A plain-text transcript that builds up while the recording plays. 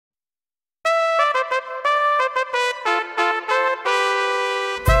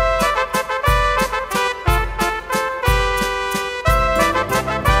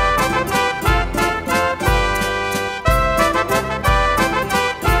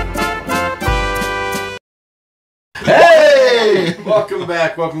Hey! Welcome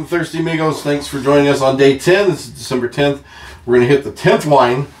back. Welcome to Thirsty Amigos. Thanks for joining us on day 10. This is December 10th. We're going to hit the 10th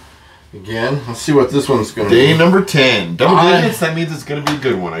wine again. Let's see what this one's going to be. Day number 10. Double digits, that means it's going to be a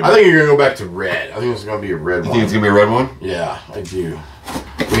good one. I think you're going to go back to red. I think it's going to be a red one. You think it's going to be a red one? Yeah, I do.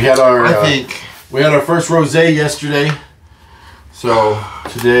 We had our we had our first rosé yesterday. So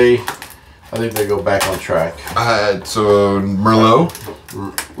today, I think they go back on track. So Merlot. Ooh,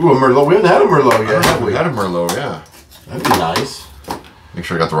 a Merlot. We haven't had a Merlot yet, have we? We had a Merlot, yeah. That'd be nice. Make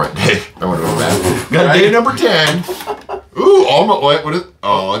sure I got the right day. That would have been bad. Got day number 10. Ooh, almost. What is?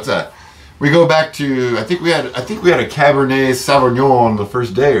 Oh, what's that? We go back to. I think we had a Cabernet Sauvignon on the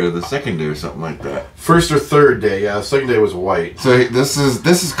first day or the second day or something like that. First or third day, yeah. The second day was white. So this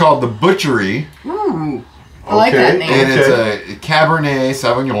is called the Butchery. Ooh, I like that name. And it's a Cabernet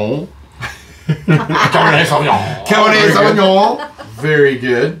Sauvignon. Cabernet Sauvignon. Cabernet Sauvignon. Very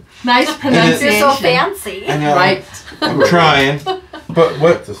good. Nice pronunciation. You're so fancy. I know. Right. I'm trying. But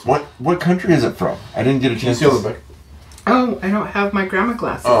what country is it from? I didn't get a chance to back. Oh, I don't have my grandma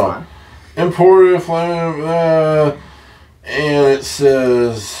glasses on. Imported flame, and it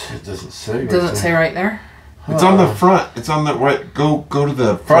says it doesn't say. Does it say right there? It's on the front. It's on the right. Go to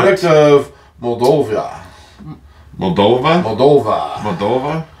the product of Moldova.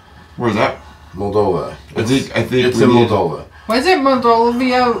 Moldova. Where's that? Moldova. I think it's in Moldova. Was it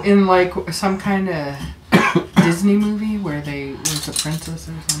Moldova in like some kind of Disney movie where they was a princess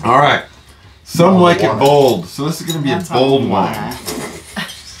or something? All right. Some like it bold, so this is going to be a bold wine.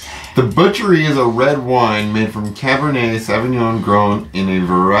 The Butchery is a red wine made from Cabernet Sauvignon grown in a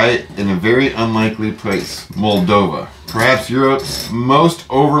very unlikely place, Moldova, perhaps Europe's most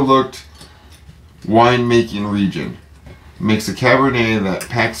overlooked winemaking region. Makes a Cabernet that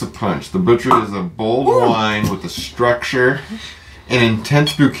packs a punch. The Butchery is a bold wine with a structure, an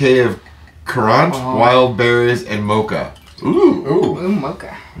intense bouquet of currant, wild berries, and mocha. Ooh,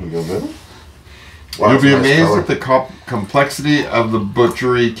 mocha. You go better? Wow, you'll be amazed at the complexity of the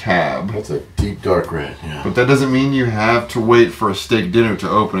Butchery Cab. That's a deep dark red, yeah. But that doesn't mean you have to wait for a steak dinner to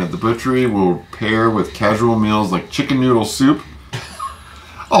open it. The Butchery will pair with casual meals like chicken noodle soup.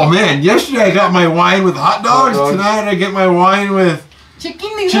 Oh man, yesterday I got my wine with hot dogs. Tonight I get my wine with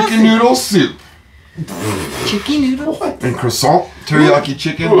chicken noodle soup. Chicken noodle? And croissant, teriyaki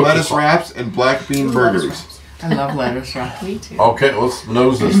chicken, lettuce wraps, and black bean burgers. I love lettuce wraps. Me too. Okay, let's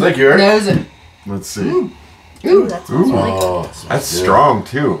nose this. Thank you, Eric. Nose it. Let's see. Ooh, that smells really good. That's strong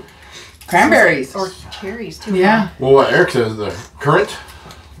too. Cranberries. Or cherries too. Yeah. Well, what Eric says, the currant.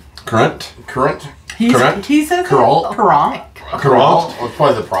 He says currant. Currant. Currant. Well,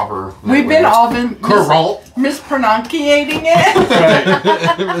 probably the proper. We've been all mispronouncing it. Right.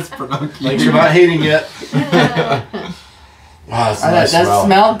 Thanks for not hating it. Wow, that's a nice that smell.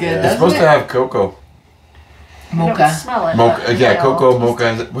 smell good. It's supposed to have cocoa. Mocha. Mocha. Smell it. Mocha. Yeah, cocoa,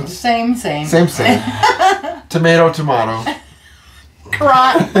 mocha. What's Same. Same. Tomato.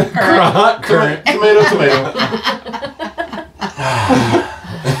 Currant. Tomato.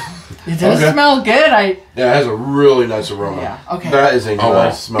 It does smell good. Yeah, it has a really nice aroma. Yeah. Okay. That is a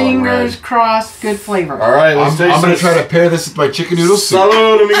nice smelling Fingers red. crossed. Good flavor. All right, let's taste I'm going to try to pair this with my chicken noodle soup.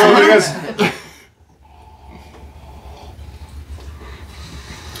 Salud, amigos.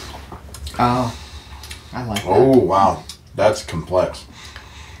 Oh, I like that. Oh, wow. That's complex.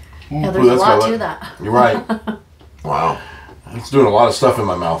 Yeah, there's a lot to that. You're right. Wow. It's doing a lot of stuff in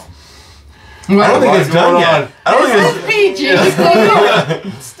my mouth. I don't think it's done yet. I don't think it's PG.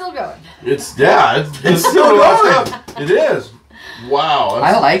 It's still going. It's still going. It is. Wow.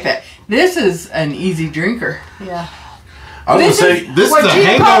 I like that. This is an easy drinker. Yeah. I was going to say, this is a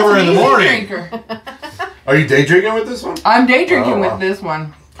hangover in the morning. Are you day drinking with this one? I'm day drinking with this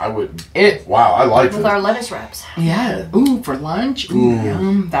one. I would. Wow, I like this. With our lettuce wraps. Yeah. Ooh, for lunch. Ooh,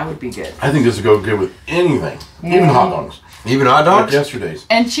 yum. That would be good. I think this would go good with anything. Even hot dogs. Even hot dogs? Like yesterday's.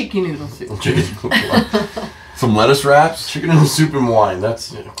 And chicken noodle soup. Some lettuce wraps? Chicken noodle soup and wine.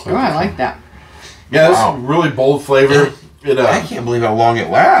 That's. Oh, I like that. Yeah, that's really bold flavor. I can't believe how long it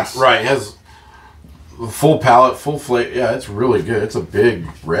lasts. Right. It has full palate, full flavor. Yeah, it's really good. It's a big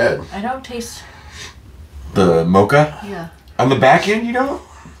red. I don't taste. The mocha? Yeah. On the back end, you don't?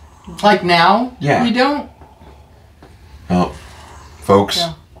 Like now? Yeah. You don't? Oh, folks,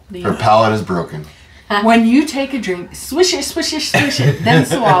 her palate is broken. When you take a drink, swish it, then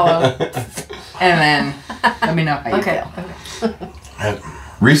swallow, and then let me know how you feel. Okay.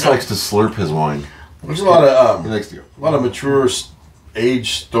 Reese likes to slurp his wine. There's a lot of he likes to. A lot of mature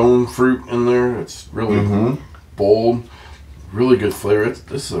aged stone fruit in there. It's really bold, really good flavor.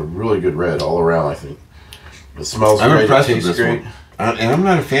 This is a really good red all around. I think it smells great. I'm impressed it with tastes this great. one. And I'm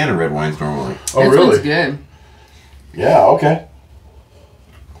not a fan of red wines normally. Oh, this really? One's good. Yeah, okay.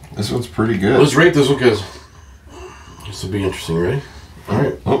 This one's pretty good. Let's rate this one because this will be interesting. Ready? All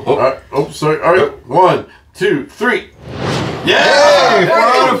right. Oh. All right. Oh, sorry. All right. 1, 2, 3. Yeah! 4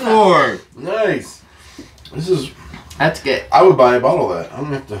 out of 4. Nice. This is. That's good. I would buy a bottle of that. I'm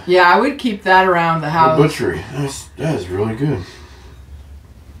gonna have to. Yeah, I would keep that around the The house. butchery. That is really good.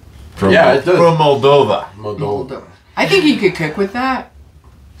 From, Yeah, it does. From Moldova. Moldova. I think you could cook with that,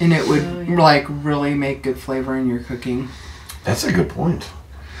 and it would like really make good flavor in your cooking. That's a good point.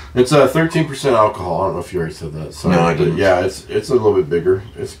 It's 13% alcohol. I don't know if you already said that. Sorry. No, I didn't. Yeah, it's a little bit bigger.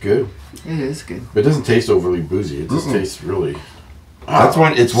 It's good. It is good. But it doesn't taste overly boozy. It just tastes really. That's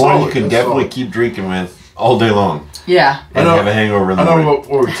one. It's one you solid. can That's definitely solid. keep drinking with all day long Yeah. and have a hangover in the I know morning.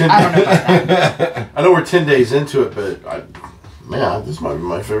 we're 10. I don't know about that. I know we're 10 days into it, but man, this might be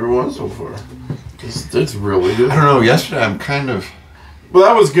my favorite one so far. It's really good. I don't know. Yesterday, I'm kind of. Well,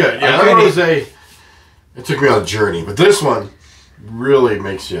 that was good. Yeah, I'm that ready. was it took me on a journey, but this one really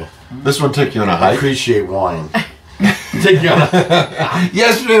makes you This one took you on a hike. appreciate wine. Take you on a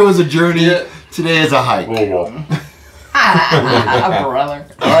Yesterday was a journey. Today is a hike. whoa. Brother.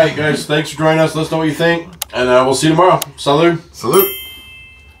 All right, guys, thanks for joining us. Let us know what you think, and we'll see you tomorrow. Salud. Salute.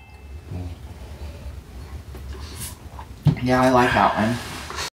 Yeah, I like that one.